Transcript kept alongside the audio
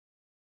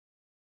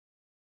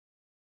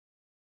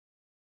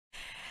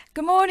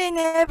Good morning,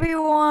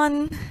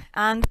 everyone.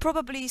 And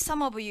probably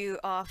some of you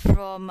are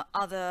from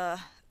other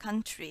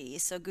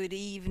countries, so good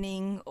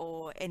evening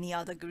or any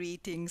other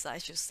greetings, I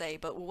should say.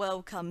 But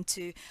welcome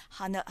to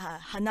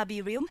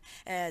HANABIRIUM,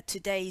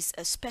 today's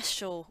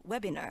special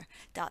webinar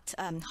that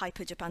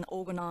Hyper Japan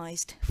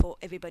organized for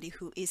everybody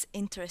who is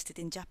interested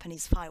in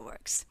Japanese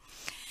fireworks.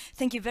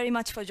 Thank you very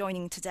much for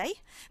joining today.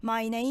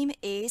 My name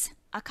is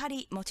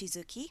Akari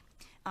Mochizuki.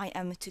 I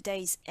am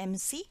today's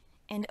MC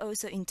and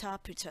also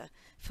interpreter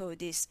for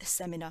this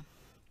seminar.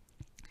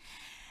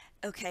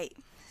 Okay,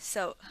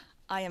 so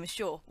I am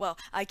sure, well,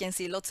 I can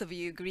see lots of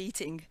you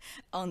greeting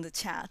on the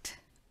chat,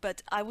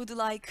 but I would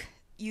like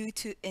you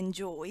to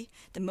enjoy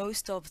the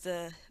most of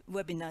the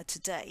webinar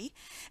today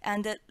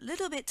and a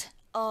little bit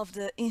of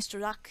the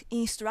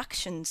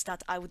instructions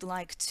that I would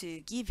like to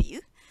give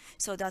you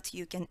so that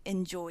you can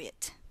enjoy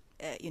it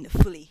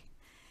fully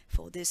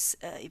for this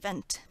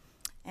event.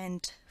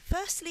 And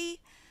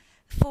firstly,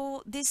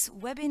 for this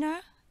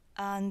webinar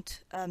and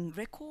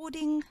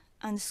recording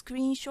and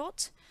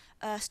screenshots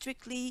are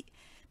strictly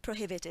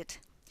prohibited.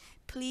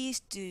 Please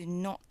do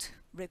not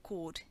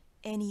record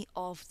any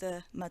of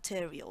the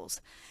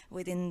materials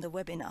within the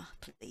webinar,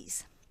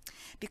 please.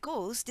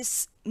 Because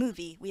this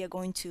movie we are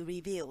going to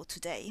reveal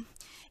today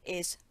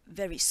is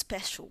very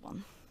special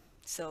one.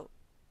 So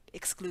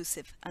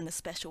exclusive and a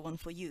special one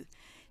for you.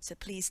 So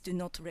please do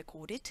not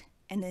record it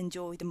and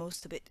enjoy the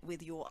most of it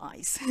with your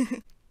eyes.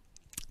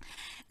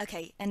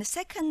 Okay, and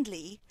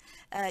secondly,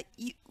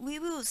 we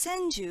will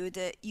send you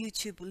the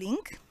YouTube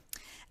link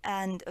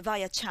and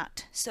via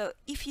chat. So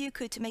if you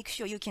could make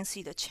sure you can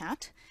see the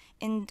chat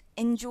and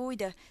enjoy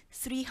the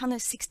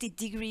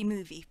 360-degree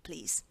movie,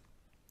 please.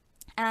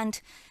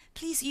 And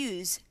please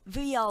use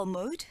VR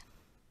mode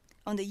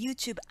on the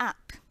YouTube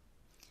app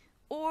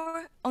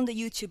or on the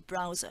YouTube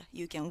browser.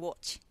 You can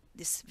watch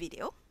this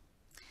video.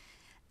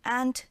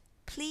 And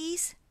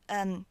please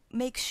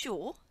make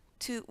sure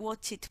to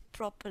watch it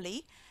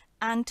properly.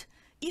 And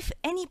if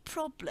any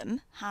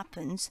problem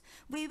happens,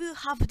 we will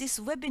have this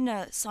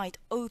webinar site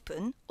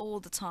open all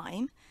the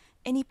time.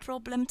 Any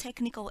problem,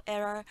 technical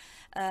error,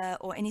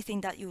 or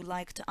anything that you would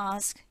like to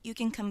ask, you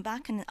can come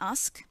back and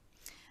ask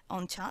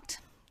on chat.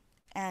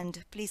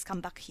 And please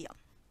come back here.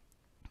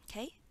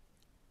 Okay?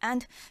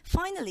 And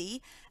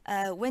finally,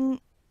 when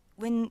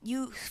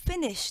you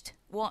finished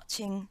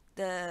watching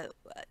the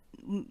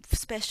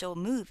special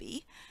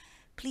movie,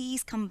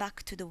 please come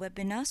back to the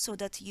webinar so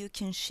that you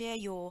can share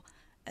your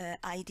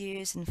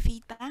ideas and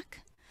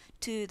feedback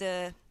to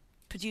the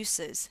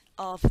producers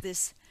of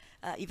this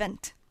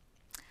event.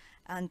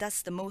 And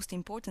that's the most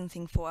important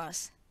thing for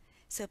us.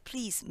 So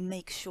please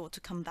make sure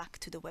to come back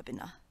to the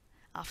webinar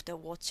after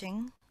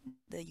watching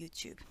the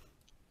YouTube.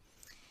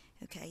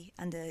 Okay,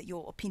 and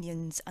your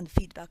opinions and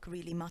feedback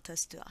really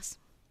matters to us.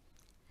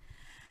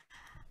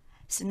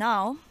 So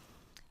now,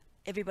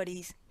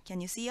 everybody, can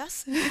you see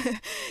us?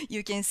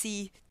 You can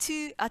see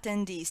two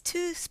attendees,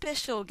 two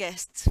special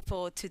guests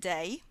for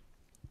today.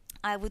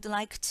 I would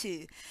like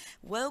to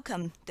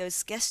welcome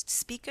those guest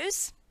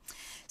speakers.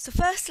 So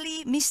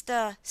firstly,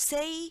 Mr.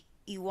 Sei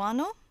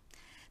Iwano,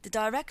 the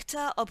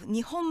director of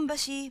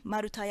Nihonbashi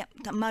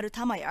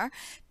Marutamaya,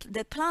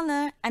 the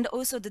planner and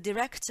also the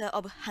director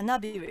of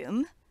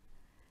HANABIRIUM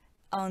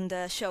on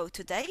the show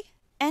today.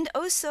 And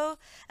also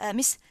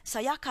Miss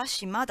Sayaka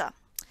Shimada,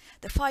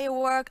 the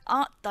firework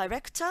art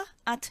director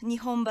at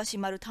Nihonbashi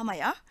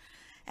Marutamaya,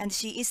 and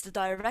she is the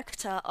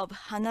director of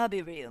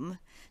HANABIRIUM.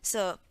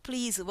 So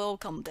please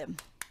welcome them.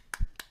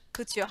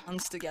 Put your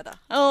hands together.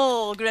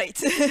 Oh, great.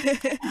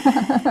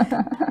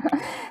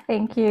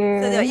 Thank you.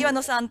 それでは岩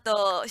野さん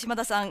と島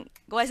田さん、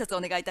ご挨拶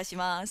お願いいたし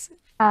ます。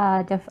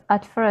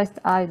At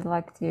first, I'd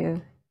like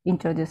to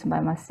introduce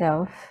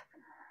myself.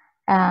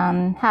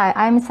 Hi,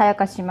 I'm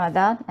Sayaka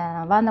Shimada,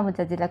 one of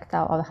the director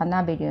of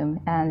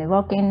HANABIRIUM and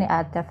working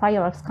at the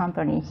fireworks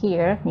company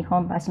here,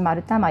 Nihonbashi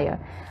Marutamaya,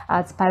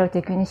 as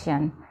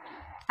pyrotechnician.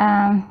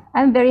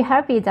 I'm very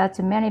happy that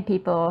many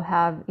people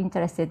have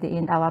interested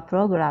in our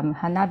program,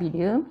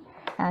 HANABIRIUM.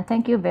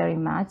 Thank you very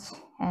much.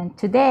 And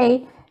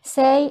today,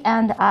 Sei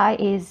and I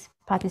is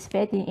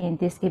participating in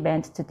this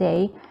event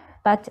today,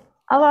 but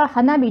our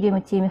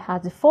HANABIRIUM team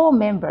has 4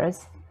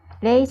 members.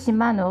 Rei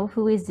Shimano,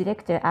 who is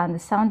director and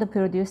sound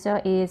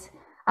producer, is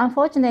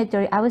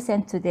unfortunately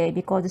absent today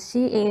because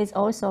she is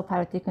also a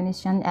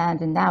pyrotechnician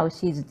and now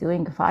she's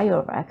doing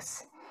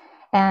fireworks.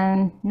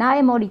 And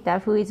Nae Morita,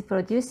 who is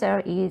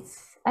producer,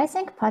 is I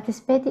think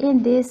participating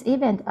in this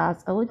event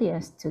as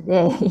audience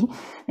today,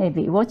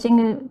 maybe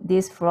watching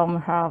this from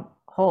her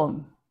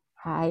home.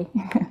 Hi.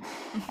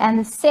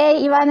 And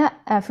Sei Iwano,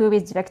 who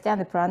is director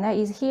and planner,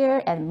 is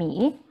here, and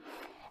me.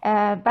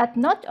 But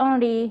not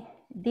only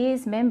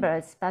these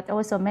members, but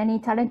also many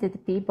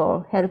talented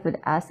people helped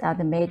us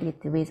and made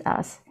it with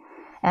us.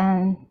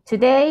 And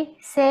today,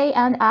 Sei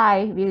and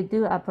I will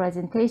do a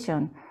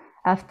presentation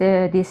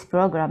after this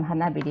program,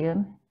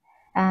 HANABIRIUM.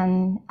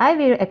 And I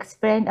will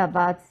explain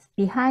about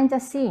behind the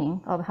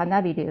scene of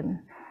HANABIRIUM,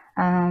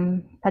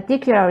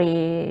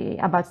 particularly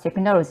about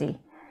technology.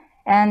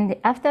 And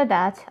after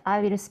that,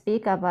 I will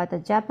speak about the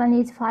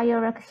Japanese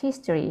firework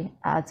history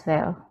as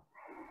well.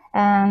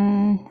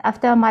 And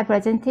after my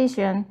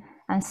presentation,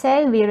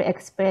 Sei will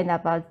explain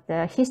about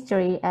the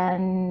history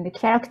and the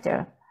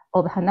character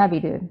of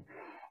Hanabiru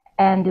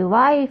and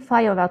why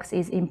fireworks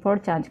is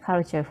important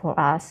culture for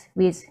us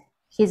with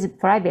his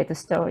private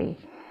story.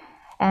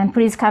 And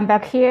please come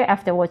back here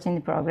after watching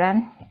the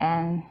program.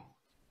 And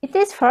it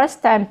is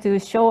first time to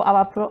show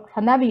our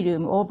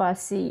Hanabirium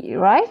overseas,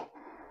 right?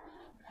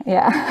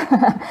 Yeah,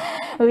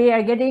 we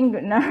are getting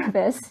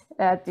nervous,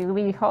 but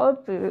we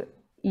hope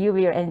you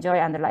will enjoy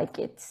and like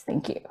it.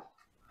 Thank you.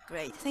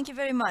 Great. Thank you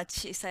very much,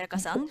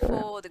 Sayaka-san,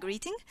 for the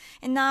greeting.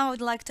 And now I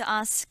would like to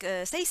ask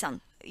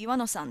Sei-san,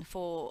 Iwano-san,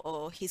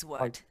 for his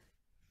word.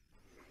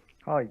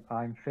 Hi,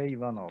 I'm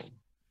Iwano.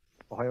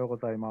 Ohayou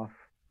gozaimasu.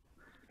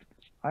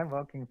 I'm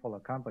working for a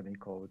company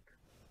called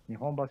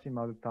Nihonbashi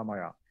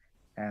Marutamaya,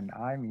 and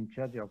I'm in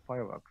charge of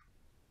fireworks.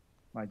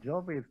 My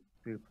job is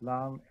to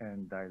plan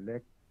and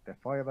direct the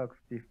fireworks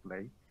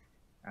display,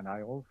 and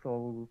I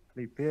also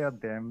prepare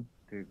them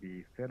to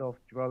be set off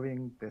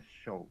during the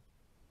show.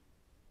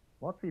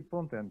 What's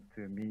important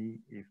to me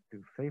is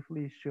to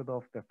safely shoot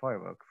off the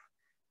fireworks,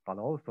 but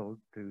also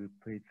to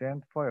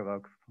present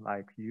fireworks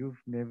like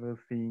you've never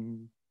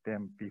seen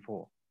them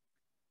before.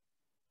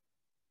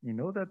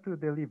 In order to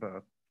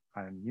deliver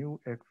a new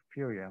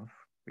experience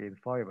with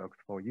fireworks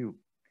for you,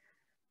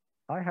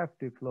 I have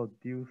to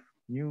produce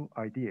new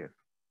ideas.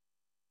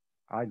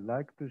 I'd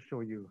like to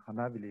show you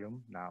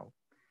HANABIRIUM now,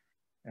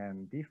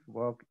 and this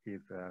work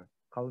is a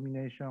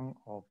culmination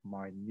of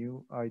my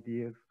new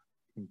ideas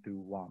into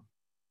one.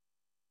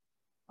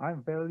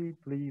 I'm very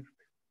pleased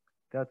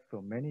that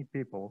so many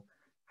people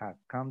have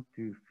come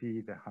to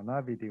see the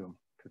HANABIRIUM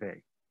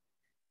today.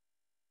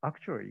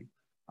 Actually,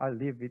 I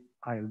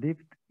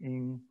lived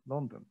in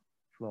London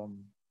from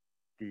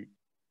the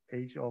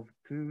age of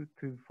 2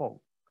 to 4.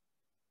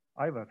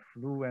 I was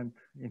fluent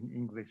in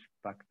English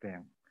back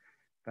then,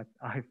 but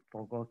I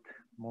forgot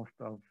most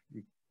of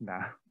it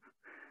now.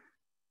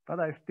 But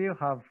I still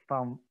have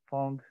some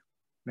fond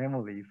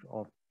memories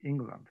of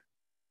England.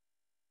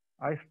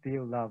 I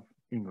still love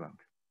England.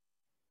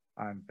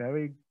 I'm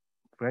very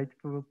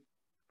grateful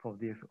for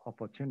this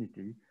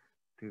opportunity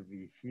to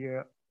be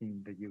here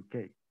in the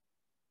UK.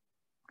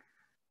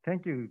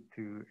 Thank you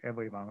to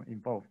everyone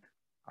involved.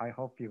 I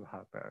hope you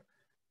have a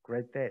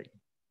great day.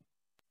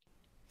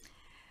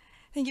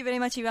 Thank you very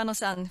much,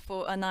 Iwano-san,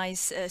 for a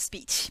nice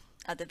speech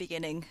at the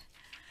beginning.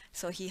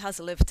 So he has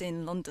lived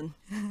in London.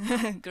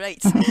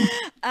 Great.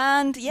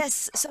 And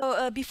yes,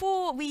 so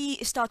before we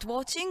start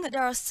watching,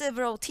 there are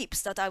several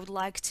tips that I would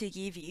like to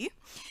give you.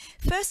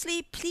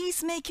 Firstly,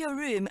 please make your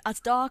room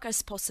as dark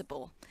as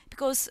possible,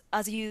 because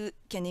as you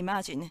can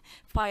imagine,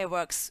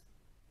 fireworks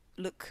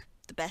look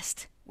the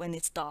best when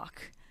it's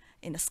dark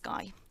in the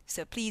sky.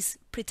 So please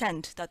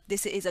pretend that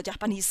this is a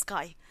Japanese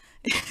sky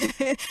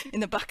in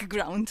the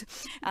background,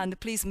 and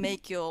please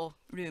make your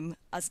room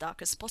as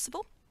dark as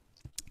possible.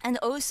 And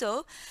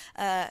also,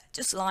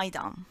 just lie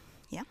down,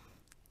 yeah,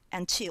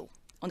 and chill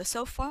on the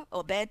sofa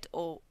or bed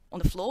or on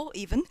the floor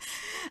even,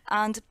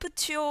 and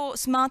put your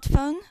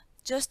smartphone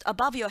just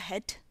above your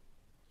head,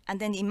 and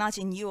then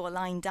imagine you are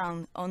lying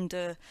down on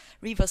the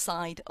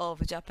riverside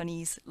of a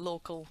Japanese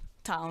local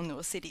town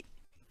or city.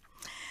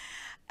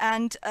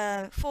 And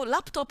for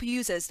laptop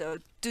users, though,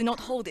 do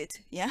not hold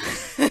it, yeah,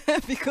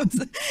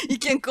 because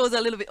it can cause a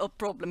little bit of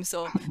problem.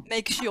 So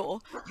make sure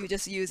you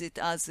just use it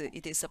as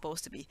it is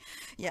supposed to be,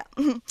 yeah.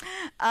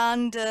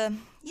 And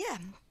yeah,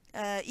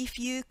 if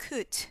you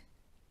could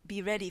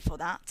be ready for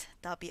that,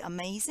 that'd be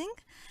amazing.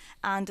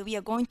 And we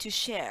are going to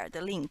share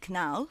the link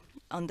now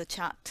on the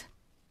chat.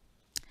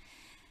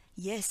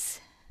 Yes,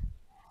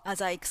 as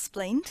I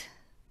explained,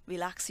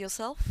 relax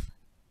yourself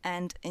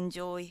and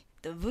enjoy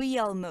the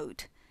VR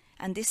mode.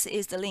 And this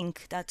is the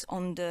link that's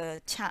on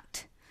the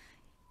chat.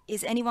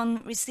 Is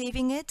anyone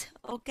receiving it?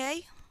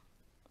 Okay?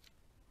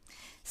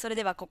 それ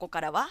ではここ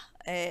からは、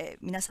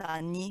皆さ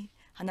んに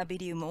花ビ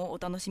リウムをお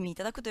楽しみい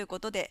ただくというこ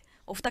とで、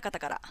お二方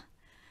から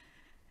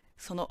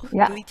その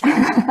VTR をいただ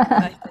き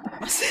たいと思い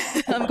ます。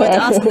I'm going to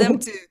ask them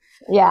to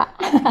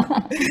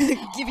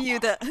give you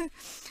the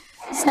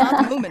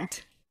start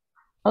moment.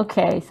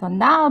 Okay, so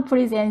now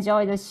please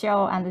enjoy the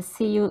show and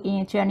see you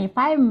in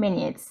 25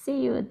 minutes.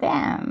 See you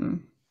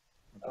then.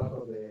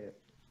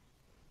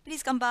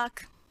 Please come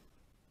back.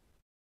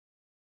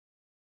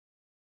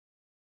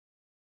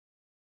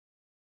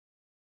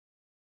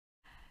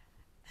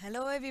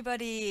 Hello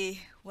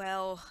everybody.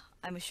 Well,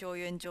 I'm sure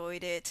you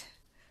enjoyed it.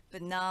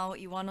 But now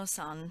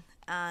Iwano-san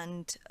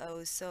and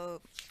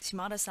also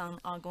Shimada-san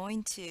are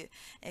going to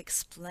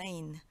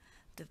explain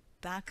the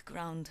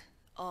background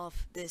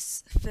of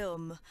this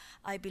film.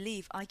 I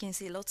believe I can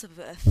see lots of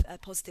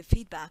positive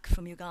feedback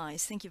from you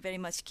guys. Thank you very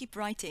much. Keep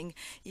writing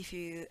if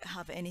you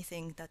have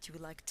anything that you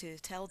would like to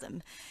tell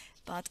them.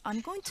 But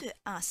I'm going to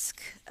ask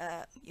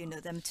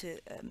them to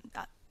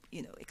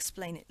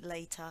explain it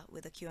later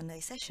with a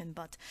Q&A session.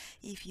 But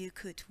if you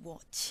could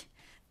watch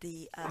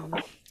the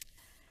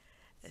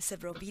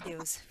several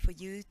videos for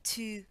you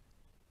to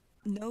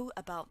know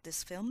about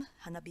this film,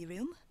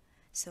 HANABIRIUM,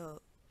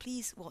 so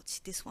please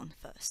watch this one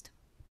first.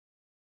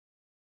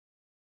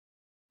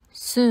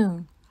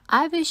 Soon,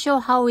 I will show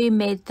how we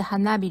made the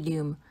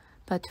HANABIRIUM,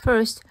 but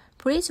first,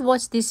 please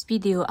watch this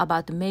video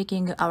about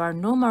making our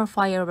normal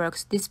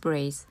fireworks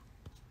displays.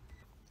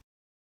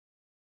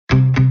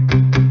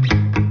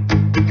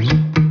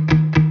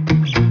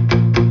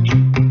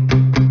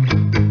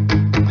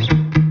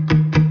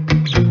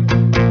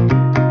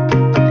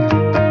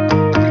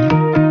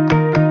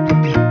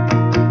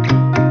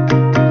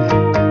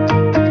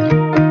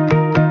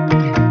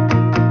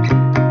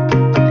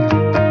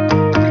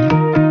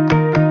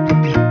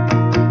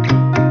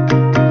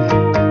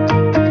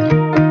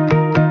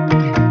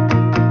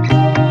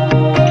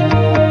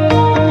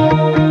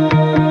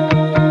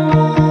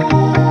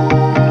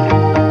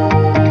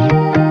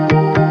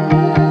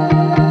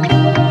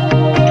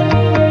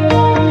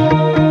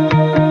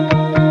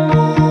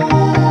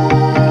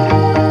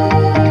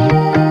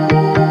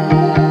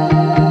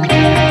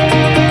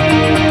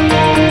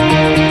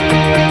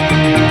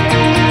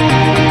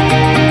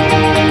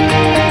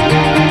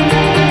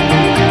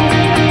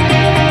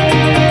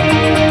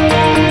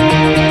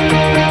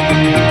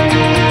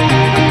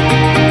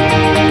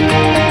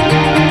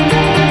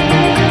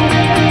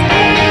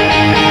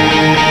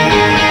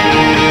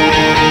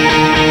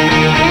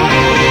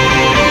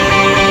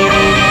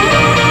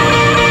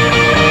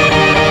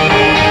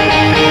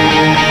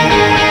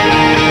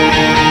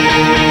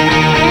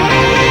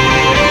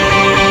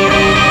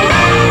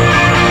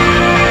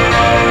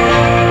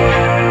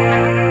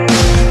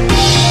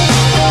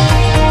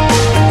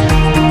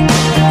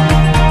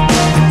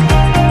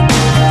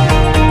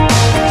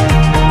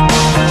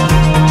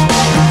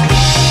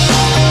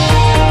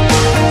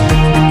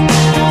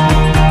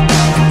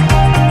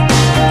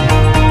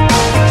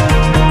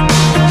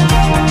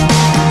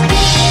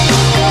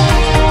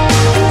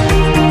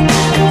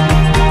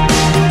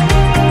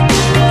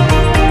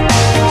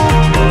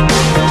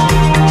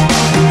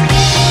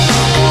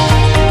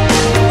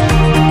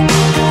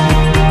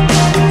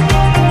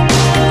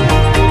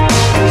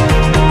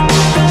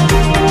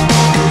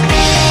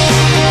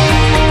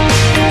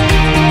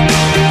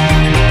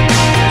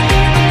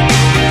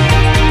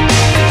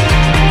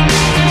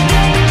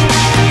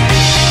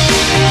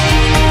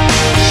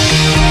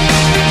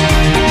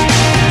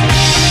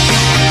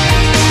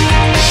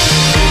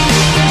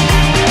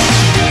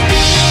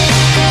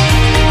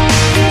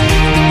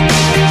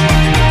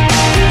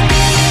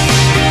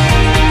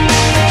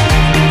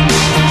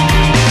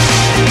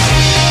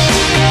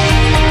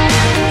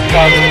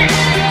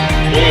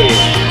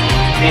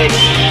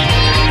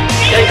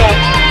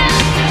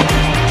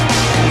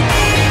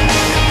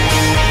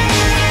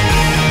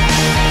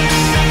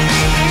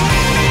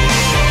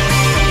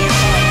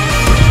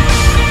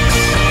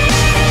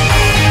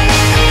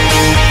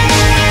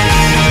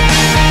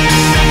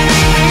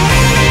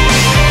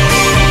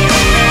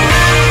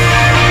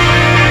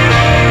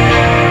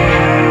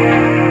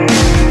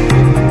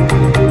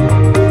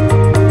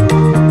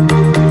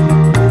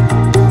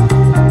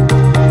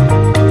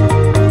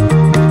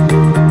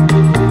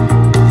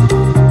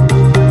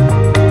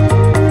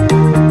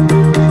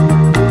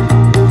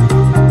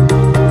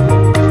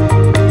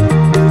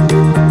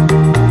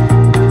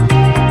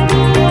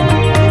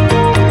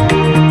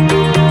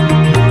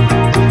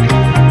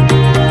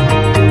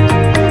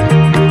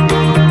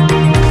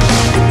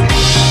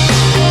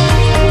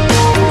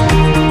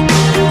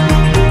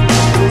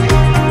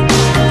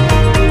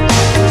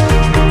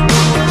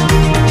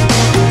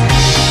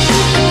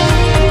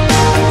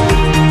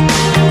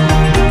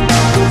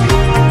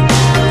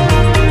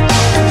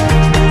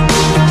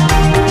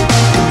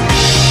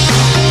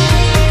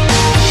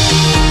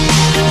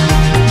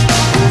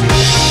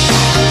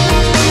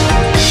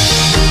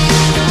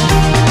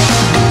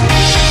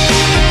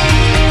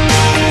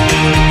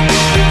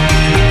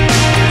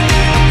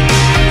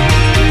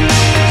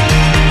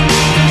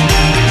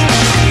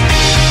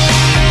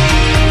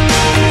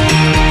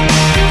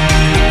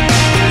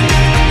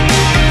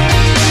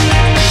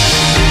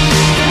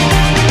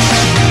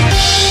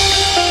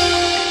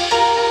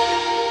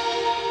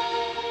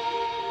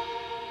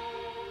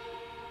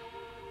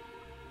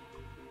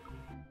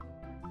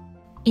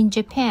 In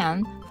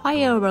Japan,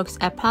 fireworks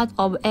are part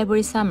of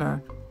every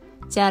summer.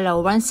 There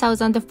are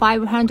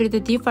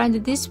 1,500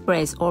 different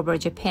displays over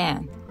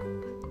Japan,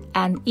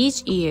 and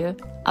each year,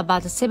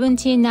 about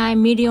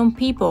 79 million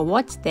people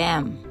watch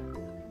them.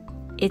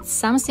 It's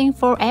something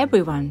for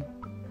everyone.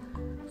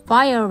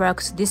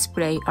 Fireworks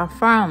displays are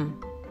fun,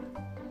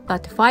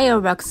 but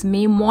fireworks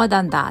mean more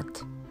than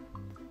that.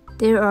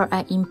 They are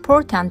an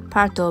important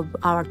part of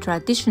our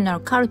traditional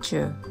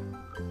culture.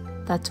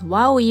 That's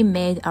why we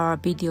made our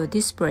video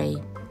display.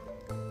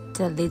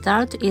 The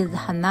result is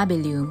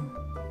HANABIRIUM.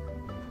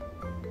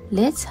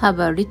 Let's have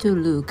a little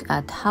look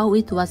at how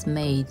it was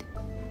made.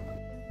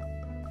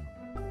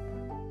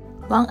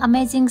 One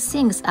amazing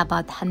thing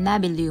about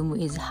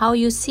HANABIRIUM is how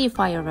you see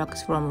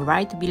fireworks from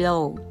right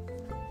below.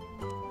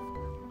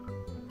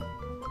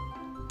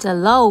 The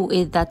law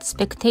is that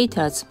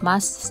spectators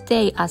must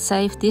stay a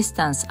safe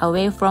distance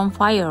away from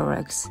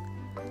fireworks,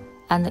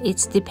 and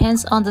it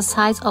depends on the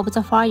size of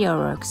the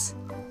fireworks.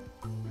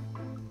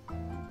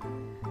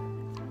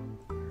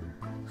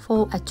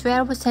 For a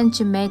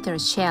 12-centimeter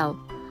shell,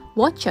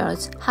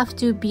 watchers have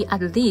to be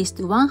at least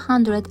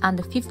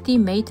 150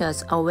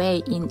 meters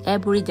away in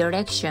every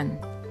direction.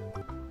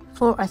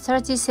 For a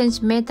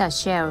 30-centimeter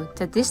shell,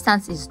 the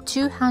distance is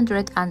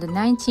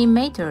 290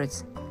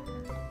 meters.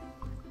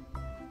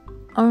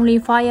 Only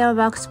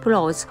fireworks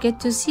pros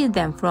get to see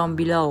them from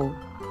below.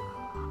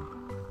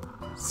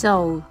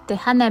 So, the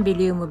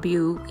HANABIRIUM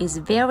view is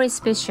very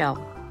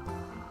special.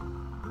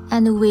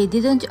 And we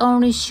didn't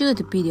only shoot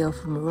video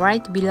from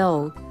right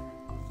below.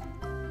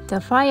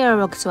 The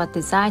fireworks were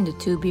designed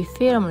to be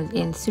filmed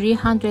in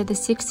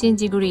 360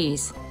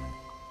 degrees.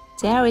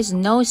 There is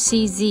no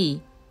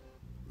CZ.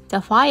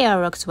 The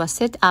fireworks were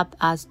set up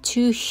as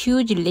two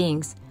huge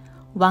rings,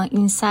 one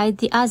inside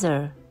the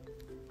other.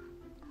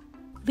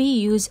 We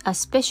use a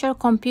special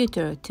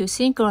computer to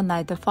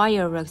synchronize the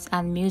fireworks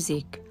and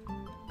music.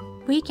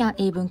 We can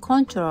even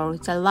control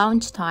the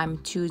launch time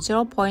to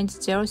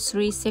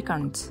 0.03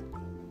 seconds.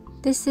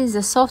 This is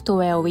the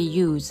software we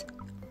use.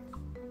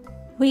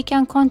 We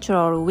can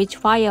control which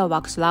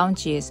fireworks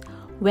launches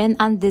when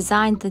and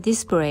design the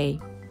display.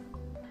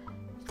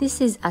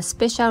 This is a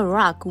special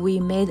rack we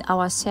made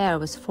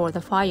ourselves for the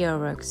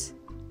fireworks.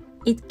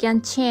 It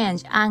can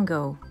change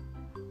angle.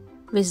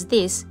 With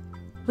this,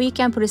 we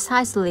can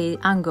precisely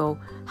angle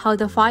how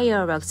the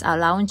fireworks are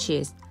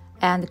launched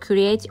and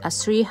create a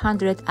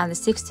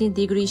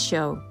 360-degree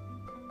show.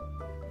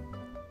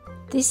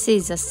 This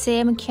is the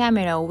same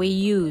camera we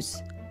use.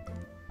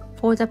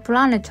 For the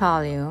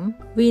planetarium,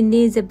 we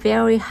need a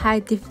very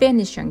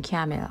high-definition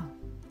camera.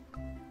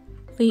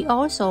 We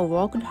also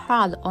worked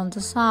hard on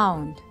the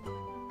sound.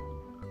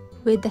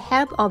 With the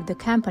help of the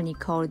company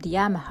called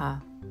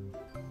Yamaha,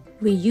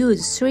 we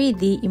use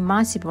 3D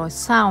immersive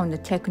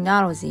sound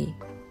technology.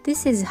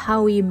 This is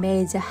how we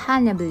made the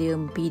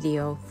HANABIRIUM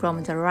video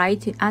from the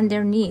right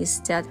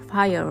underneath the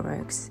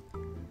fireworks.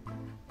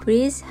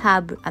 Please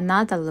have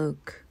another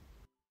look.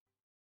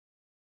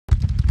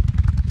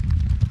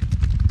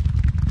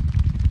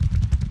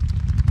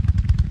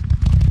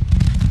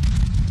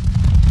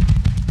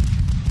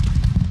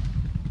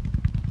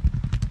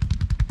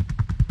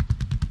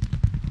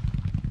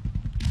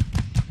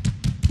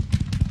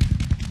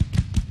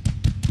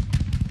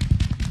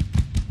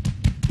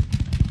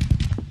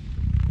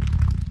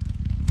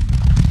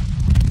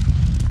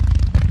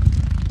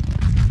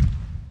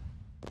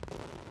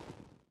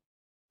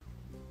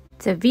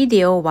 The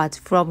video was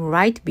from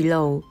right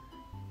below,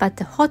 but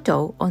the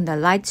photo on the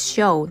right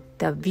showed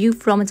the view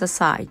from the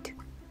side.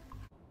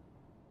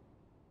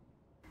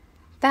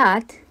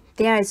 But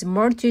there is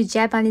more to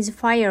Japanese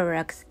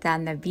fireworks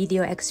than a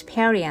video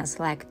experience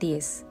like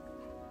this.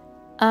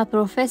 A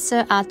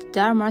professor at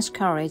Dartmouth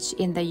College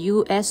in the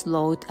US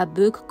wrote a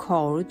book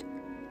called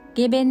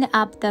Giving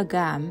Up the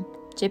Gun,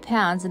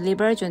 Japan's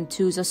Reversion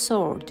to the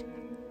Sword.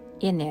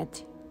 In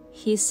it,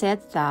 he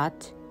said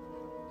that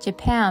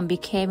Japan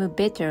became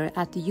better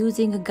at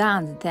using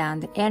guns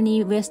than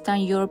any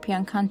Western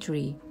European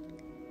country.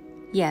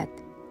 Yet,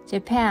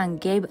 Japan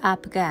gave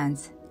up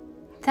guns.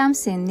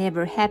 Something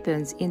never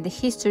happens in the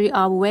history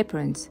of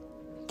weapons.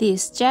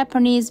 This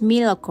Japanese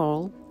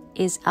miracle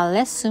is a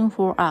lesson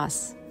for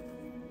us.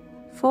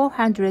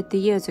 400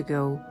 years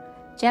ago,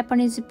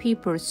 Japanese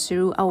people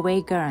threw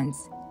away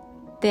guns.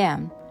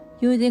 Then,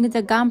 using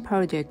the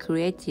gunpowder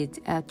created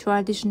a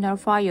traditional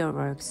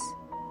fireworks.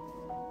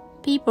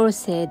 People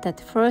say that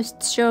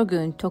first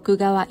shogun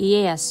Tokugawa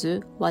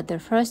Ieyasu was the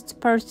first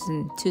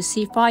person to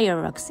see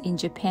fireworks in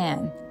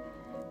Japan.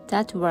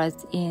 That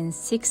was in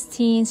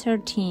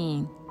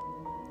 1613.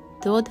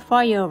 Those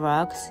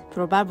fireworks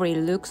probably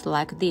looked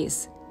like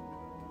this.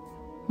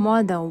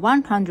 More than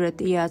 100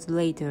 years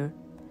later,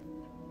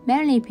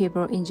 many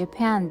people in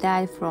Japan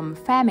died from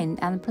famine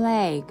and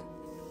plague.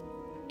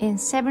 In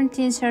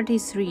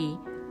 1733,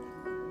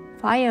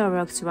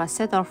 fireworks were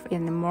set off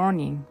in the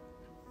morning.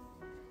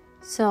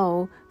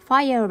 So,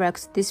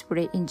 fireworks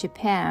display in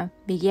Japan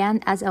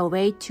began as a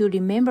way to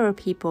remember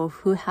people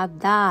who have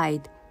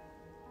died.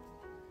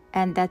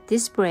 And that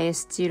display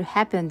still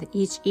happened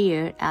each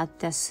year at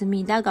the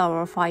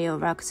Sumidagawa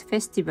Fireworks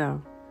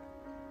Festival.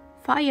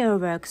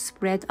 Fireworks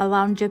spread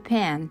around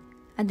Japan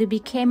and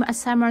became a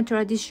summer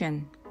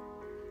tradition.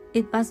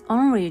 It was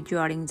only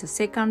during the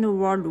Second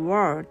World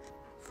War,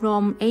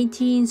 from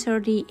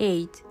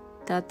 1838,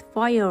 that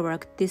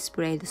firework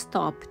displays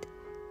stopped.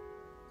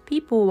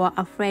 People were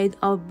afraid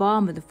of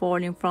bombs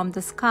falling from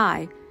the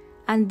sky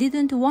and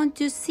didn't want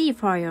to see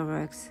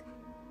fireworks.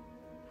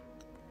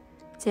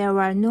 There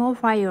were no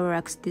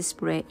fireworks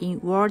display in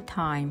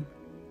wartime.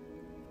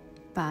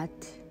 But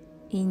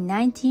in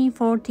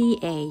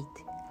 1948,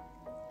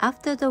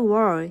 after the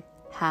war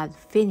had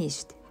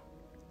finished,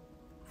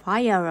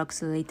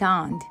 fireworks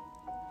returned.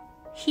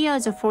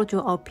 Here's a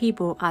photo of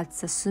people at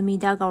the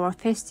Sumidagawa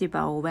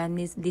Festival when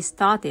it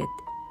restarted.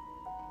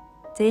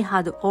 they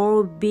had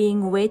all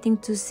been waiting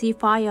to see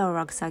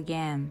fireworks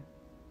again.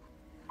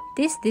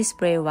 This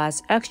display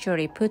was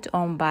actually put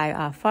on by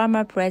a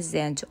former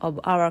president of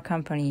our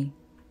company.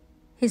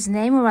 His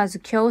name was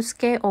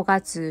Kyosuke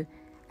Ogatsu,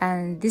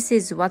 and this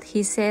is what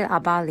he said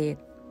about it.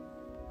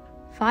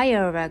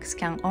 Fireworks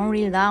can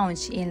only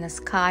launch in a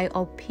sky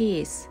of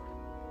peace.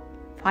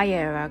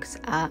 Fireworks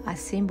are a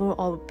symbol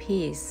of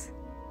peace.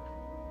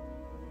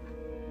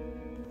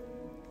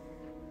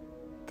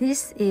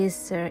 This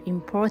is the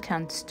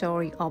important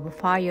story of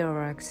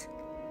fireworks.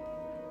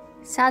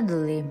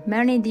 Sadly,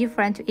 many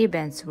different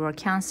events were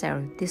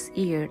cancelled this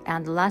year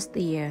and last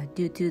year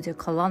due to the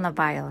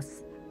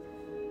coronavirus.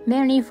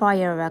 Many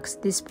fireworks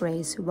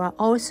displays were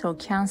also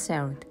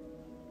cancelled.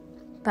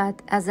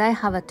 But as I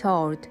have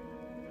told,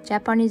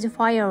 Japanese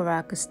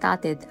fireworks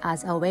started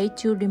as a way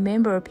to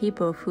remember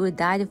people who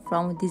died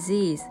from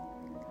disease.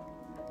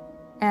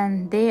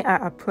 And they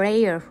are a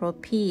prayer for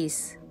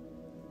peace.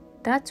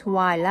 That's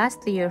why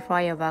last year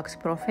fireworks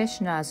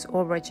professionals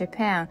over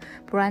Japan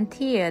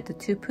volunteered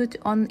to put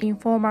on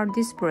informal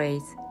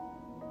displays.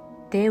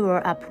 They were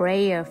a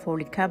prayer for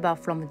recovery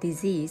from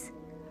disease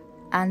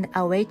and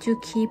a way to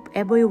keep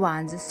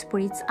everyone's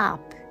spirits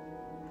up.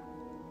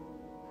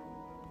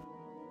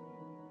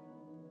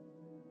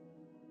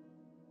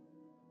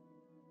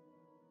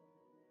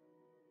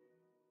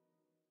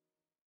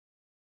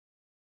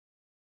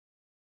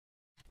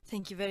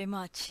 Thank you very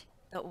much.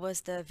 That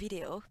was the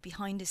video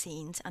behind the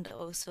scenes and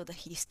also the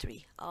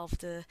history of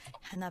the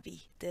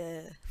Hanabi,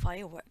 the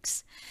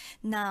fireworks.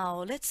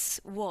 Now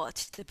let's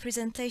watch the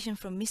presentation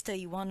from Mr.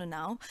 Iwano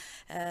now.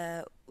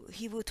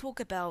 He will talk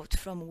about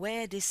from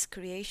where this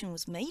creation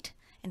was made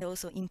and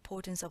also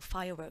importance of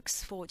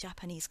fireworks for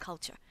Japanese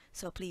culture.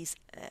 So please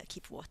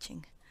keep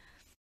watching.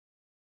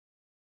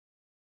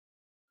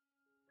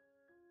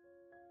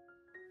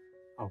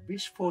 A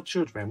wish for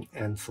children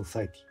and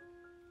society.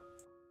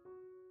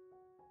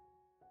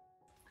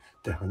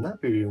 The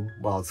HANABIRIUM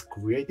was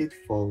created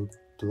for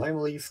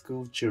primary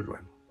school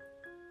children.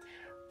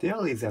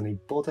 There is an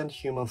important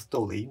human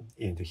story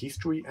in the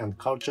history and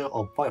culture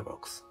of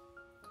fireworks.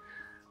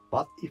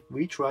 But if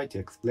we try to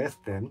express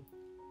them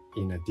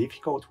in a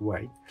difficult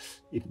way,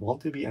 it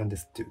won't be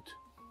understood.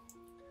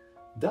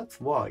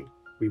 That's why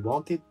we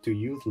wanted to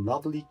use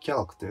lovely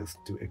characters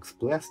to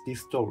express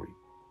this story.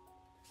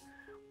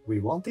 We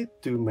wanted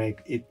to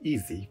make it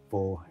easy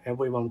for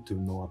everyone to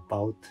know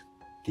about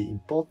the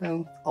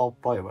importance of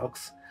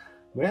fireworks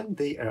when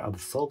they are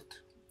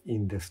absorbed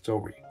in the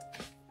story.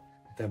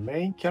 The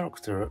main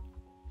character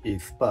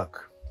is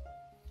Spark.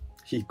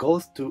 He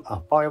goes to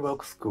a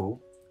fireworks school,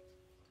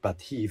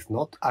 but he is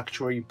not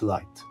actually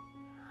bright.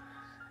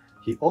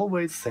 He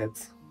always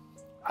says,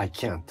 I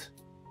can't.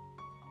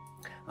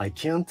 I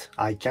can't,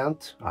 I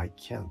can't, I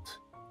can't.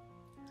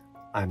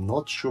 I'm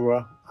not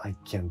sure I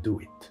can do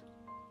it.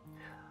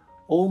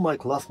 All my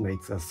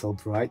classmates are so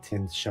bright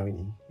and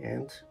shiny,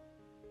 and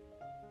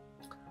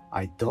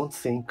I don't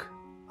think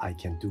I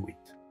can do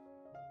it.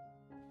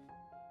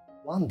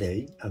 One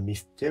day, a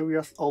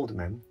mysterious old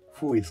man,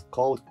 who is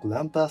called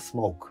Grandpa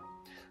Smoke,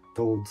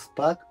 told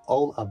Spark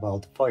all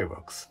about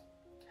fireworks.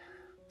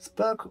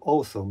 Spark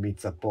also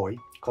meets a boy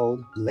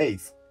called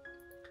Blaze,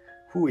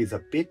 who is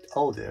a bit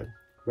older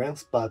when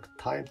Spark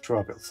time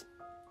travels.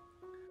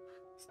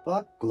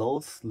 Spark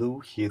grows through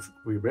his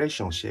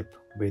relationship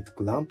with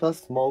Grandpa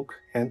Smoke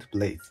and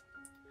Blaze.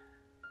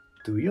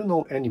 Do you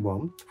know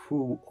anyone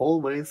who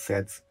always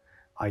says,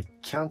 I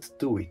can't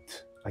do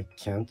it, I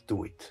can't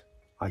do it,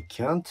 I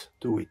can't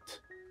do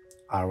it,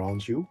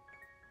 around you?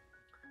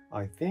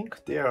 I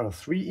think there are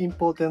three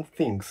important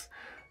things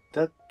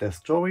that the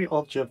story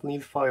of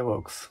Japanese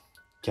fireworks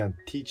can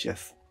teach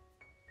us.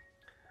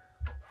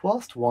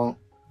 First one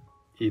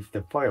is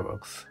the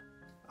fireworks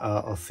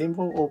are a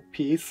symbol of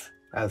peace,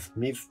 as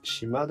Ms.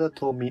 Shimada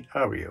told me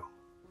earlier.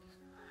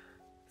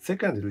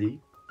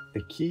 Secondly,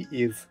 the key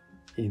is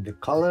in the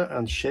color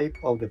and shape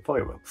of the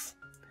fireworks.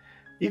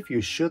 If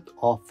you shoot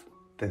off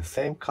the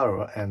same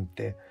color and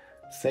the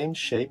same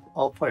shape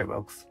of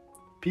fireworks,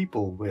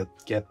 people will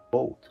get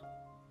bored.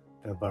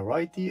 The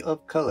variety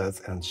of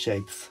colors and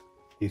shapes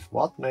is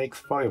what makes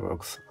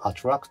fireworks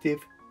attractive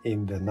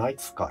in the night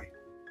sky.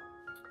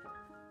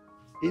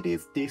 It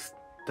is this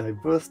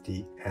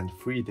diversity and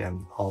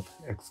freedom of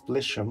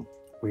expression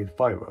with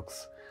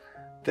fireworks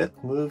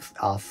that moves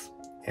us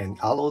and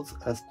allows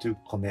us to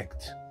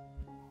connect.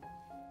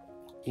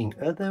 In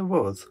other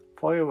words,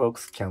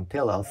 fireworks can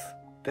tell us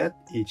that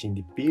each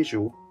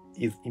individual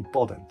is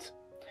important.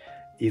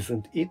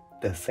 Isn't it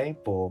the same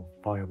for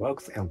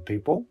fireworks and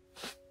people?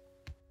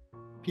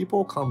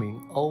 People come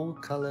in all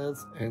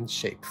colors and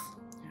shapes.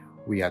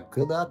 We are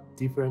good at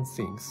different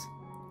things.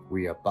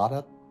 We are bad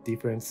at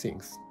different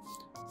things.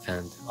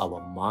 And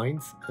our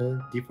minds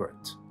are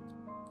different.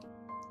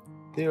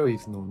 There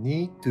is no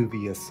need to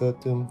be a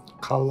certain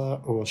color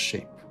or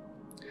shape.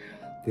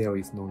 There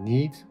is no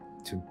need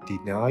to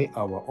deny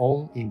our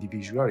own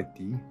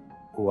individuality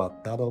or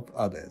that of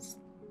others.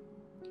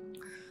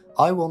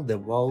 I want the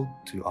world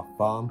to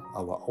affirm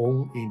our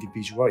own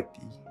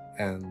individuality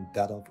and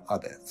that of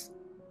others.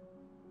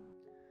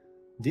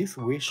 This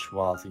wish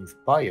was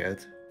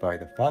inspired by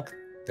the fact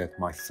that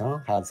my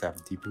son has a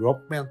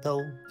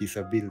developmental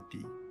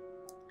disability.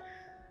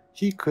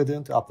 He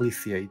couldn't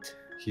appreciate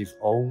his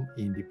own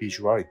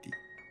individuality.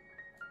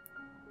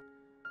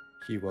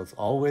 He was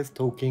always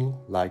talking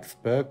like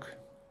Spock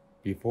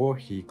before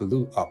he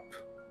grew up.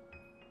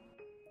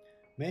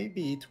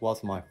 Maybe it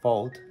was my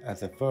fault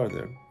as a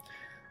father,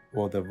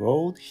 or the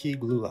world he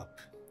grew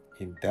up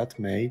in that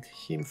made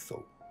him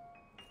so.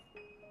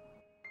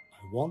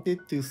 I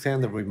wanted to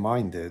send a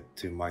reminder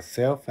to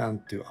myself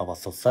and to our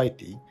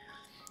society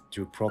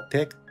to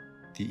protect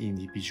the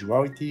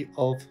individuality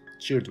of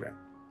children.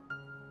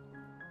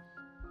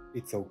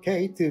 It's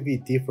okay to be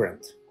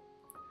different.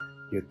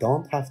 You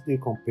don't have to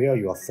compare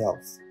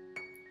yourselves.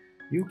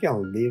 You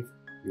can live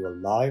your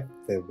life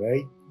the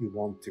way you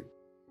want to.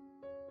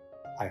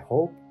 I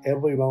hope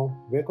everyone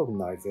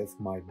recognizes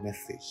my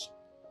message.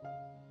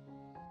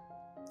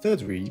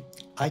 Thirdly,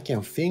 I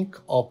can think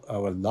of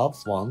our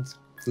loved ones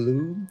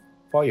through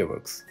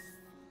fireworks.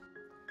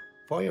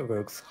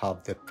 Fireworks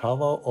have the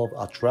power of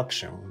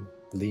attraction,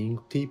 bring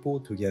people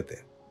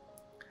together.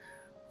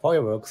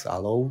 Fireworks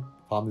allow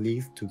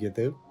families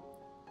together,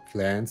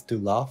 friends to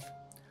laugh,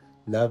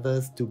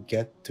 lovers to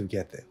get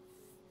together.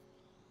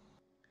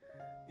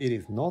 It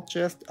is not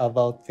just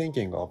about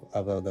thinking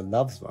about the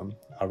loved one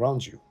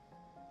around you.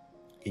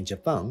 In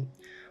Japan,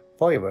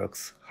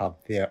 fireworks have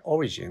their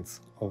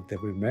origins of the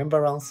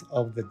remembrance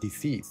of the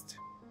deceased.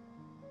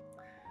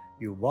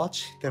 You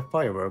watch the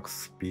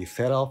fireworks be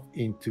set off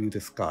into the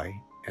sky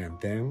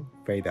and then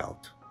fade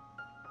out.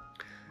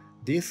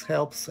 This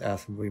helps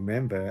us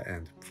remember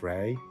and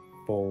pray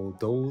for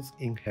those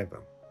in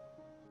heaven.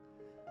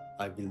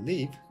 I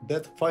believe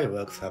that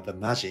fireworks have a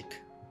magic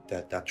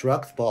that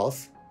attracts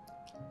both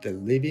the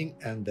living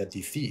and the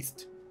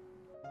deceased.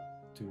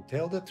 To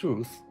tell the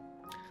truth,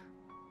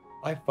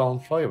 I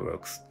found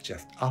fireworks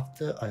just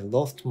after I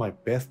lost my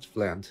best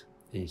friend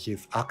in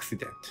his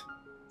accident.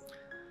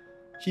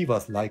 He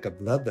was like a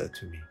brother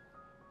to me.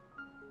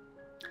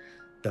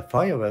 The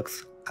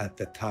fireworks at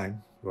the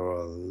time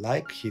were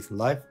like his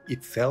life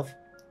itself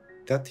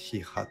that he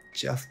had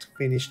just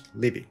finished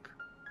living.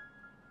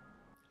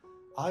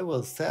 I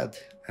was sad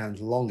and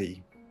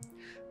lonely,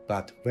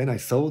 but when I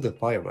saw the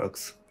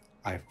fireworks,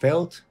 I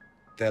felt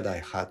that I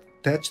had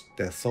touched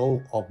the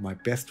soul of my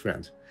best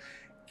friend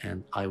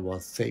and I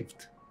was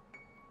saved.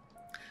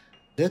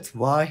 That's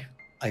why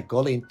I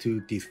got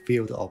into this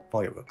field of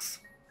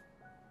fireworks.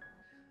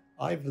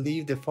 I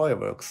believe the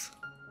fireworks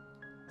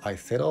I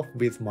set off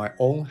with my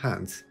own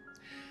hands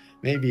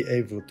may be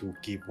able to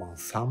give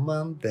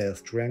someone the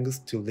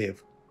strength to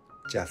live,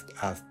 just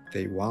as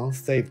they once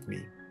saved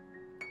me.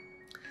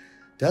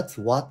 That's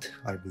what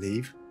I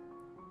believe,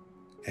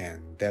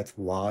 and that's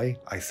why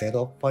I set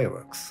off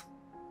fireworks.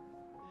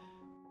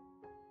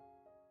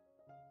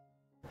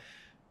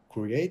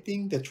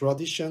 Creating the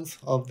traditions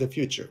of the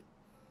future.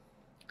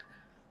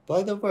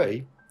 By the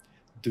way,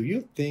 do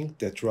you think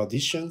the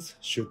traditions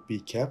should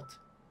be kept?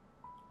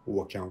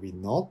 Or can we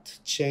not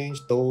change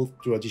those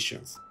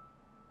traditions?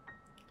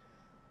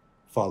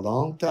 For a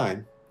long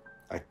time,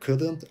 I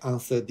couldn't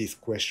answer this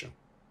question.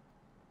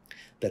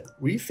 But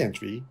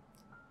recently,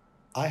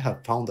 I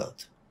have found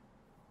out.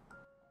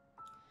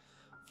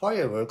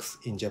 Fireworks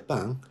in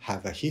Japan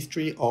have a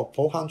history of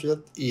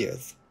 400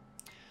 years.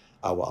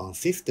 Our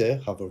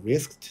ancestors have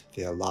risked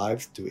their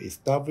lives to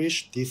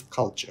establish this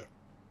culture.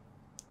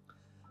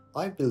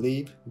 I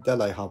believe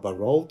that I have a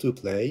role to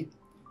play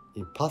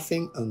in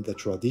passing on the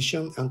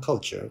tradition and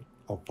culture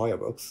of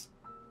fireworks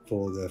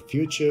for the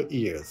future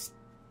years.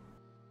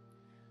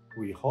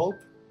 We hope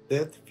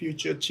that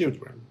future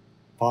children,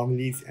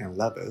 families, and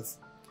lovers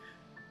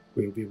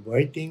will be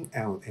waiting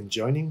and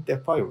enjoying the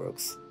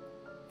fireworks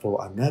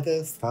for another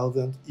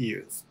 1,000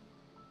 years.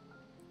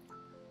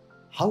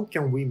 How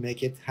can we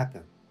make it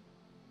happen?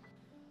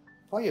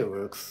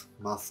 Fireworks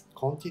must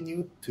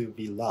continue to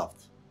be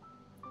loved.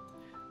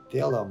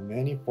 There are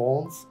many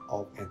forms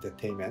of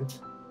entertainment,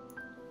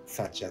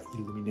 such as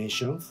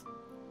illuminations,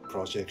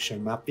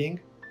 projection mapping,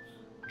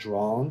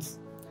 drones,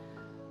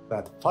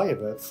 but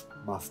fireworks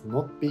must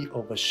not be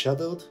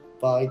overshadowed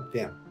by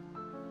them.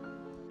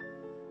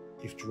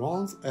 If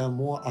drones are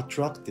more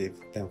attractive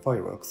than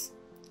fireworks,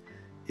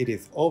 it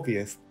is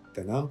obvious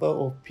the number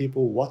of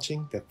people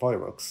watching the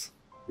fireworks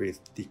will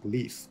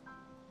decrease.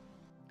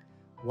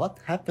 What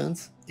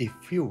happens if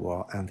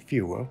fewer and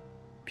fewer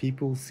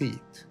people see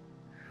it?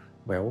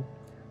 Well,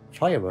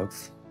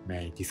 fireworks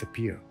may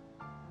disappear.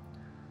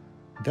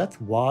 That's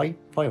why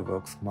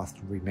fireworks must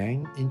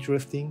remain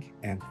interesting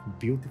and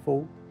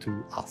beautiful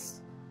to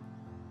us.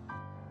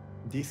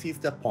 This is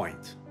the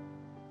point.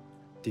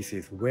 This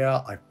is where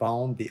I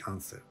found the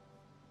answer.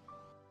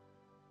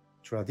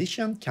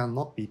 Tradition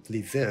cannot be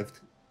preserved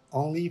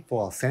only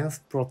for sense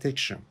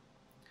protection.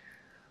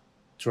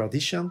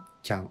 Tradition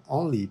can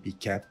only be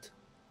kept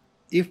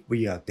if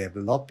we are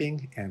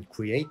developing and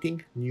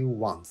creating new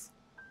ones.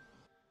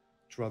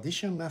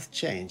 Tradition must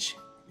change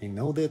in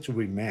order to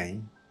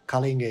remain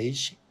cutting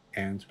edge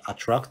and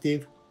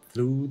attractive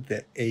through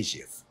the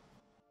ages.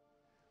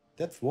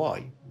 That's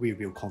why we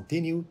will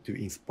continue to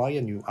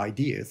inspire new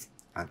ideas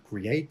and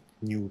create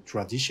new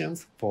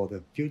traditions for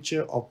the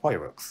future of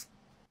fireworks.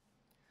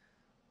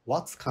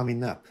 What's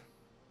coming up?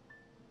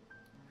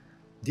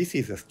 This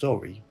is a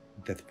story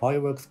that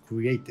fireworks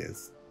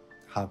creators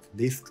have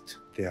risked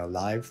their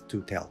lives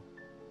to tell.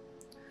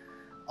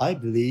 I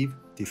believe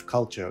this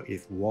culture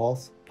is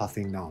worth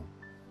passing on.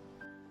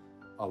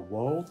 A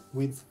world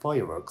with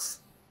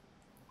fireworks.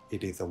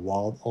 It is a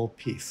world of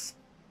peace.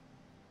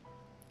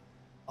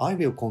 I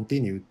will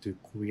continue to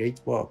create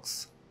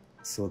works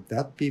so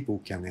that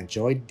people can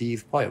enjoy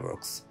these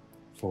fireworks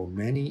for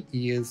many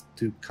years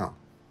to come.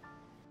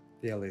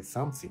 There is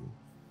something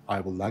I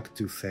would like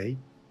to say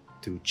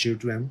to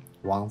children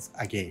once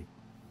again.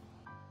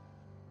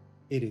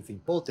 It is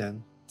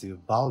important to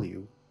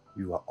value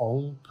your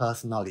own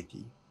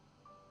personality.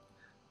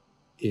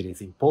 It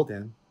is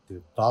important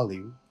to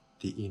value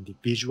the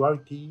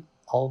individuality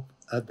of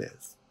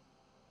others.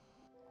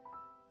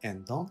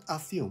 And don't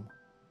assume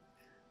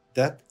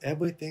that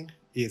everything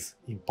is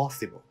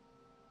impossible.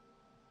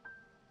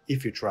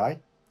 If you try,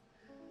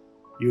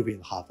 you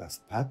will have a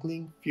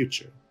sparkling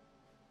future.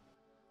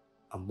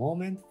 A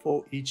moment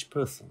for each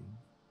person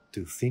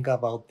to think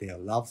about their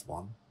loved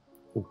one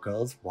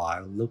occurs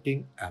while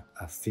looking at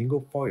a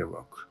single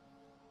firework.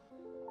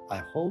 I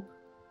hope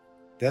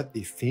that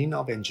the scene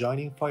of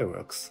enjoying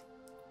fireworks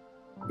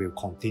will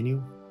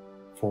continue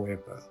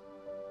forever.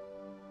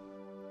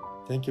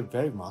 Thank you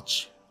very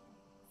much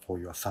for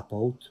your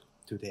support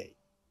today.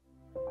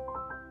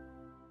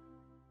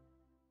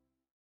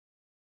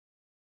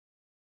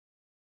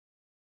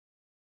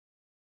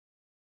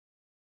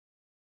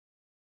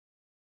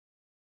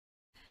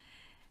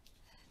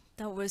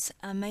 That was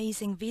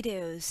amazing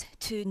videos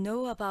to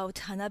know about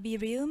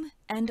HANABIRIUM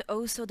and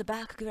also the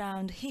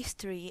background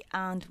history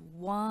and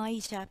why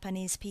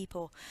Japanese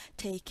people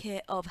take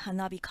care of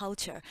Hanabi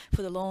culture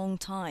for a long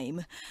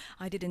time.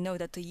 I didn't know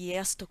that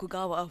Ieyasu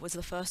Tokugawa was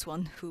the first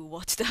one who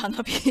watched the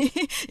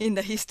Hanabi in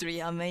the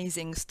history.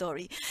 Amazing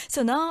story.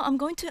 So now I'm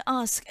going to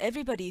ask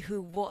everybody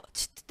who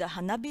watched the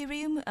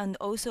HANABIRIUM and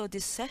also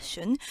this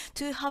session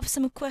to have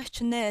some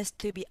questionnaires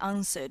to be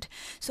answered.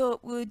 So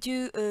would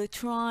you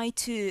try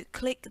to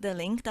click the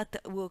link that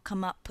will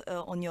come up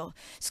on your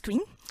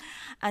screen,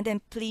 and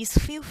then please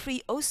feel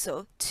free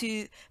also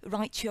to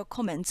write your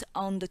comments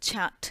on the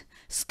chat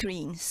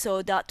screen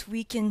so that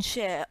we can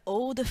share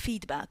all the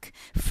feedback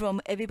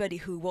from everybody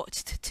who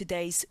watched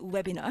today's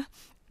webinar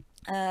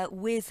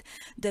with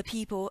the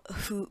people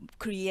who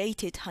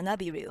created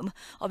HANABIRIUM.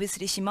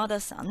 Obviously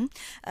Shimada-san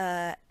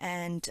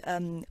and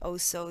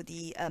also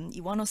the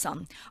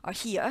Iwano-san are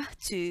here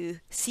to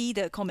see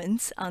the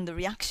comments and the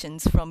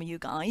reactions from you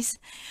guys,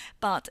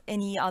 but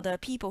any other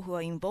people who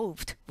are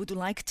involved would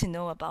like to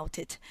know about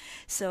it.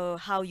 So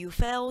how you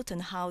felt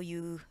and how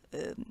you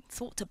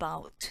thought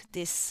about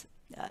this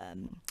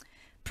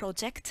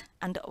project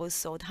and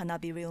also the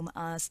HANABIRIUM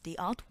as the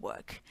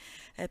artwork.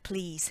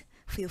 Please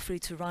feel free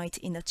to write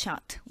in the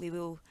chat. We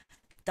will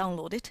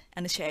download it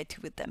and share it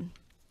with them.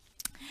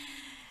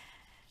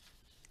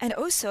 And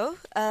also,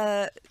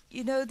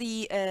 you know,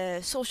 the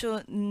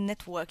social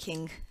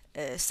networking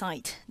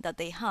site that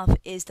they have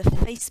is the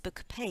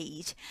Facebook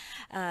page.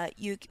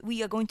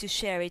 We are going to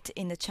share it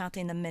in the chat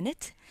in a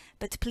minute,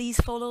 but please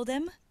follow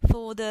them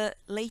for the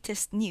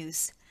latest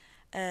news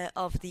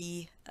of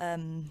the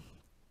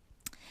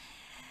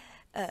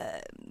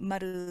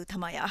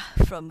Marutamaya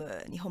from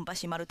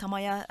Nihonbashi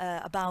Marutamaya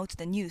about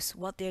the news,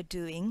 what they're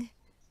doing,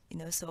 you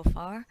know, so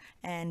far,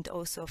 and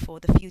also for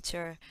the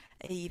future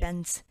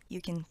events.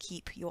 You can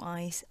keep your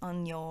eyes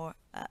on your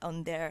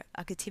on their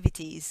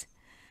activities.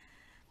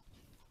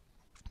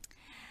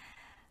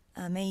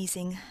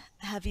 Amazing.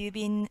 Have you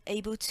been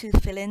able to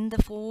fill in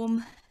the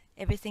form?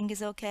 Everything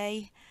is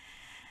okay?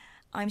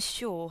 I'm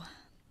sure.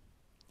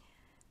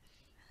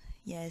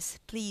 Yes,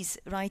 please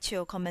write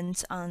your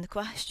comments and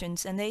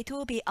questions, and it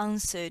will be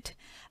answered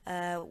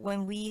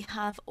when we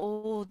have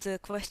all the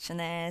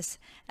questionnaires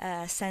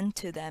sent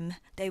to them.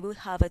 They will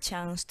have a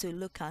chance to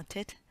look at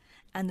it,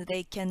 and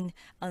they can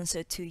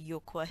answer to your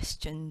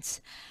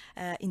questions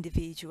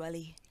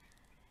individually.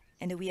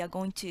 And we are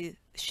going to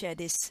share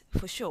this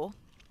for sure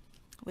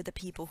with the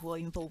people who are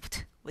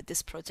involved with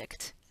this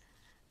project.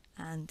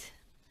 And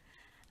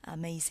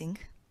amazing.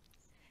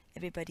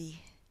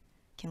 Everybody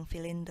can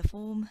fill in the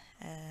form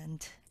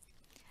and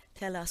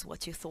tell us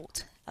what you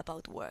thought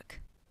about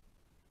work.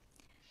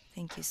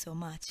 Thank you so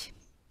much.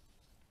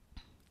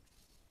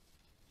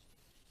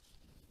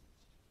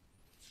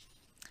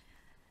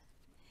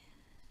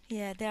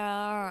 Yeah, there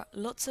are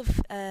lots of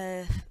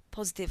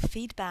positive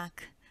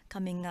feedback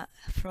coming up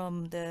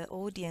from the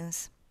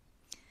audience.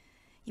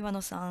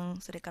 Iwano さん、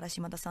それから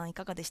島田さん、い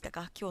かがでした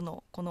か？今日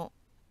のこの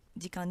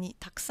時間に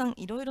たくさん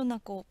いろいろ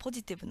なポ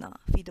ジティブな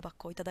フィードバッ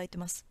クをいただいて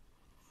ます。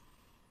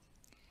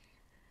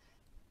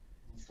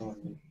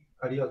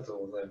ありがと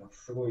うございま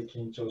す。すごい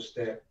緊張し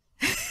て、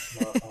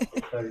島田さんと2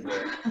人で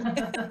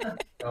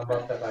頑張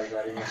った甲斐が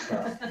ありました。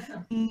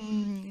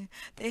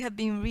they have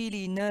been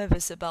really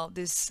nervous about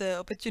this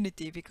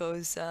opportunity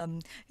because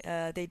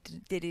they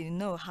didn't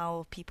know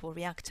how people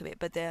react to it,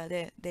 but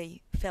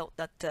they felt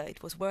that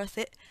it was worth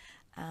it,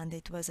 and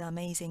it was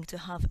amazing to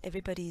have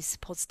everybody's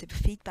positive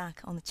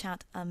feedback on the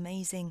chat.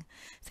 Amazing.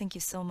 Thank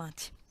you so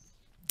much.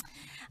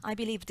 I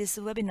believe this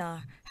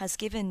webinar has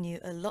given you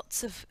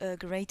lots of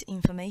great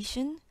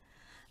information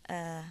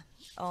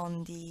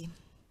on the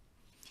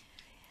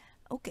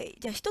OK。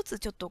じゃあ一つ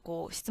ちょっと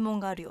こう質問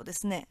があるようで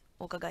すね。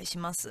お伺いし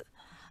ます。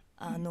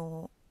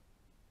こ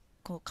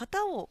う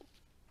型を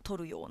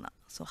取るような、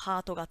そうハ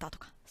ート型と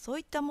かそう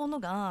いったも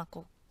のが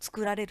こう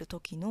作られる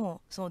時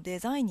のそのデ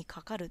ザインに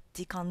かかる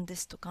時間で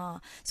すと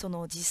か、そ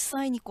の実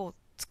際にこ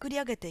う作り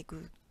上げてい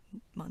く、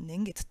まあ、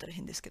年月って言ったら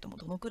変ですけども、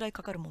どのくらい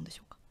かかるもんでし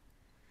ょうか。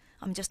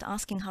I'm just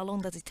asking how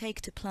long does it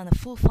take to plan a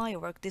full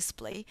firework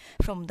display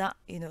from that,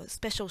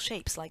 special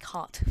shapes like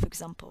heart, for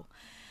example.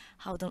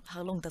 How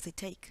long does it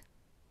take?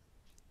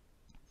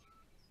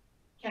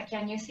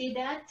 Can you see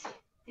that?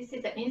 This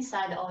is the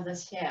inside of the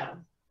shell,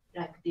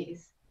 like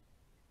this.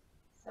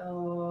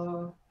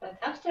 So, but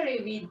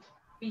actually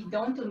we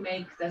don't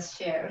make the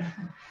shell.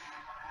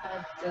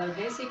 But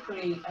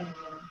basically, I don't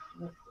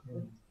know.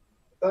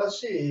 新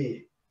し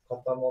い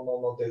型物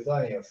のデ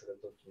ザインをする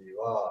とき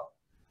は、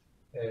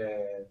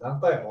何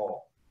回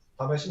も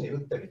試しに打っ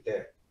てみ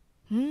て、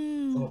そ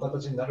の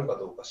形になるか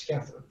どうか試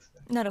験するんです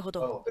ね。なるほ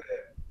ど。なので、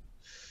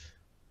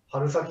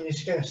春先に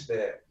試験し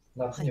て、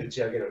夏に打ち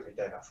上げるみ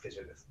たいなスケジュ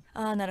ールです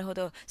ね。なるほ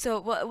ど。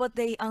So what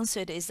they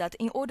answered is that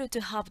in order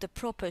to have the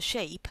proper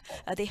shape,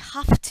 they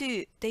have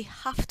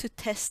to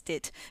test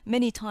it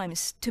many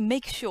times to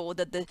make sure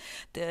that the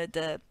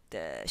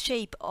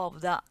shape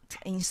of that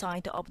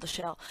inside of the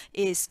shell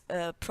is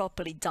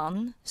properly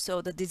done.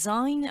 So the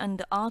design and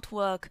the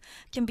artwork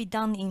can be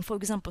done in, for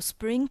example,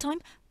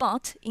 springtime,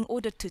 but in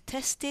order to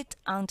test it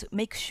and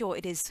make sure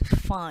it is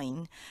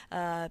fine,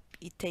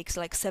 it takes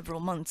like several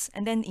months,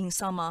 and then in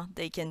summer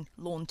they can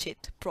launch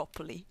it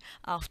properly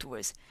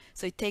afterwards.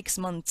 So it takes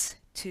months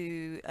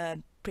to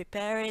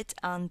prepare it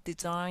and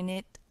design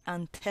it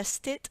and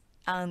test it,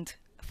 and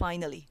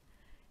finally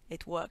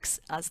it works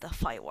as the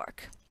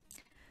firework.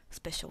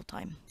 Special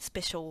time,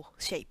 special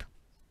shape.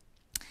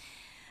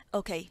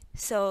 Okay,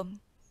 so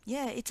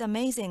yeah, it's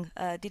amazing.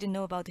 Didn't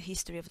know about the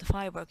history of the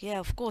firework. Yeah,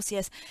 of course,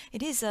 yes.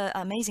 It is an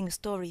amazing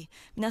story.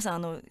 皆さ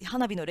ん、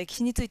花火の歴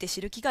史について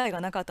知る機会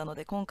がなかったの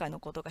で、今回の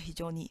ことが非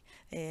常に、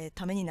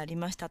ためになり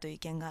ましたという意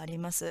見があり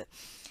ます。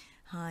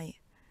はい。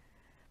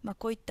まあ、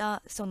こういっ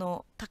た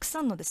たく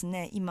さんのです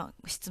ね、今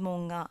質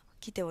問が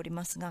来ており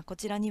ますが、こ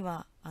ちらに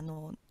は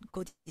後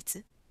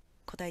日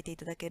答えてい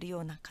ただけるよ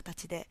うな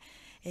形で、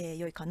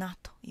良いかな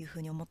というふ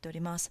うに思っており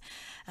ます。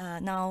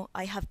Now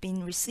I have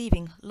been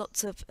receiving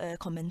lots of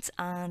comments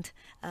and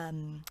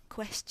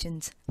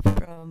questions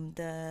from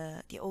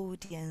the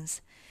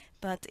audience.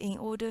 But in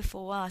order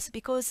for us,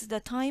 because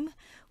the time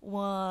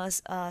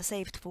was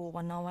saved for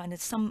 1 hour and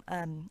some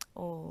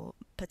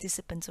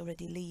participants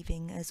already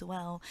leaving as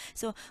well.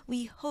 So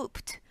we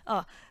hoped,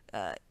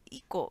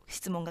 1個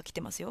質問が来て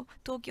ますよ。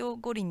東京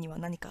五輪には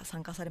何か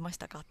参加されまし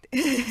たかって。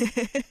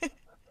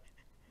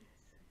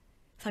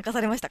参加さ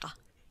れましたか？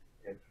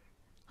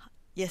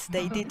 Yes,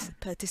 they did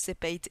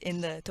participate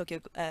in the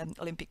Tokyo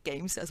Olympic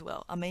Games as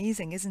well.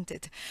 Amazing, isn't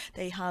it?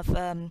 They have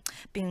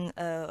been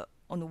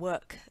on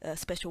work,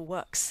 special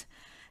works.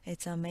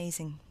 It's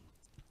amazing.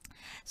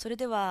 それ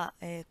では、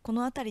こ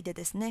の辺りで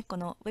ですね、こ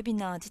のウェビ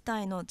ナー自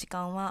体の時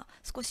間は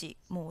少し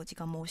もう時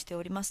間も押して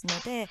おりますの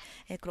で、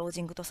クロー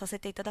ジングとさせ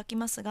ていただき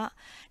ますが、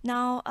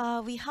Now,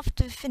 we have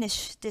to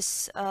finish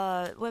this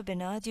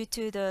webinar due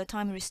to the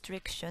time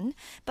restriction.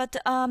 But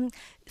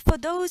for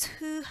those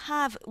who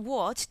have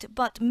watched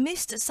but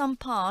missed some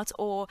parts,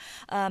 or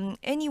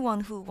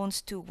anyone who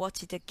wants to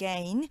watch it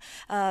again,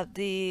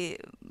 the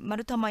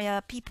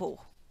Marutamaya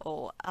people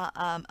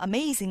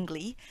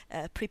amazingly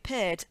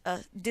prepared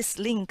this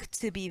link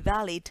to be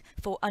valid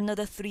for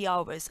another 3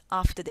 hours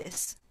after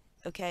this.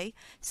 Okay,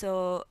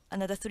 so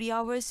another 3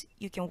 hours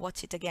you can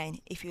watch it again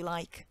if you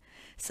like.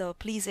 So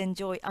please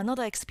enjoy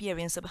another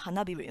experience of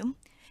HANABIRIUM,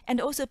 and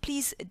also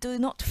please do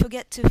not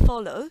forget to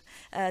follow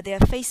their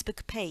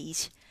Facebook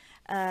page.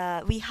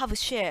 We have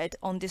shared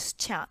on this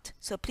chat,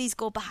 so please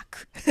go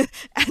back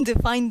and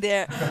find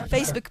their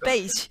Facebook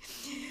page.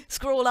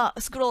 Scroll up.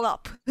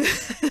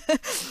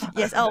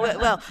 Yes. Oh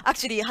well.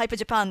 Actually, Hyper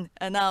Japan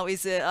now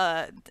is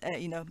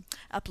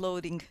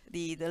uploading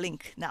the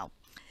link now.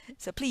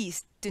 So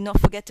please do not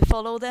forget to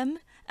follow them,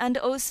 and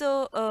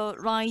also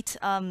write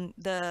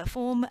the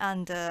form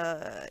and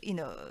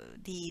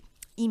the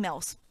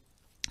emails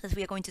that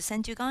we are going to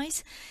send you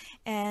guys,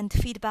 and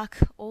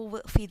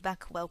all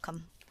feedback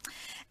welcome.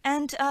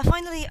 And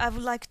finally, I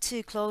would like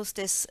to close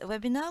this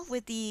webinar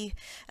with the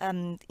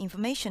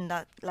information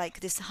that, like,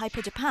 this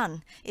Hyper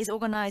Japan is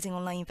organizing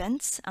online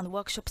events and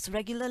workshops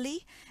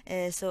regularly.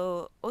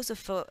 So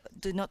also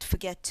do not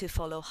forget to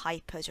follow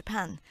Hyper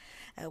Japan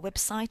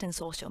website and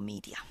social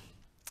media.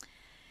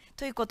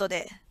 ということ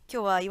で、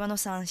今日は岩野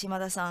さん、島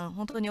田さん、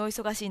本当にお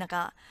忙しい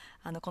中、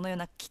このよう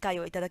な機会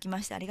をいただきま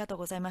してありがとう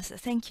ございます。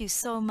Thank you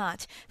so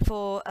much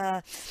for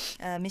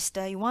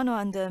Mr. Iwano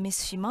and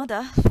Miss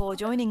Shimada for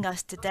joining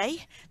us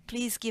today.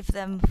 Please give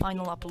them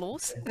final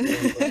applause. こ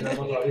ちら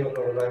こそありが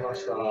とうございま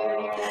した。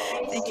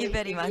Thank you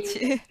very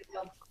much.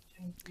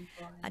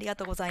 ありが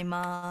とうござい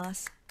ま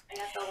す。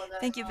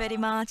Thank you very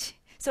much.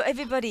 So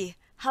everybody,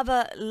 have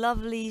a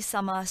lovely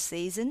summer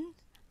season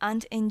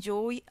and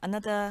enjoy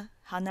another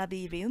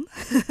HANABIRIUM.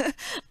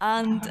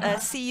 And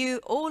see you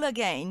all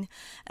again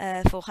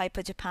for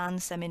Hyper Japan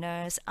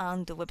seminars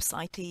and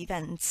website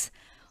events.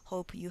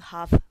 Hope you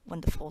have a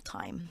wonderful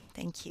time.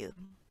 Thank you.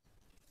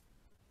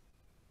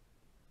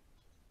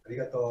 あり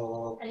が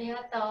とう。ありが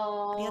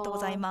とう。ありがとうご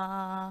ざい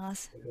ま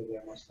す。ありがとうござ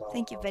いました。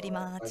 Thank you very バイ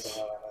バ much.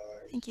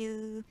 イ。 Thank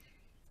you.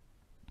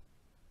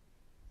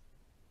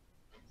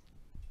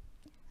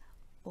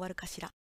 終わるかしら。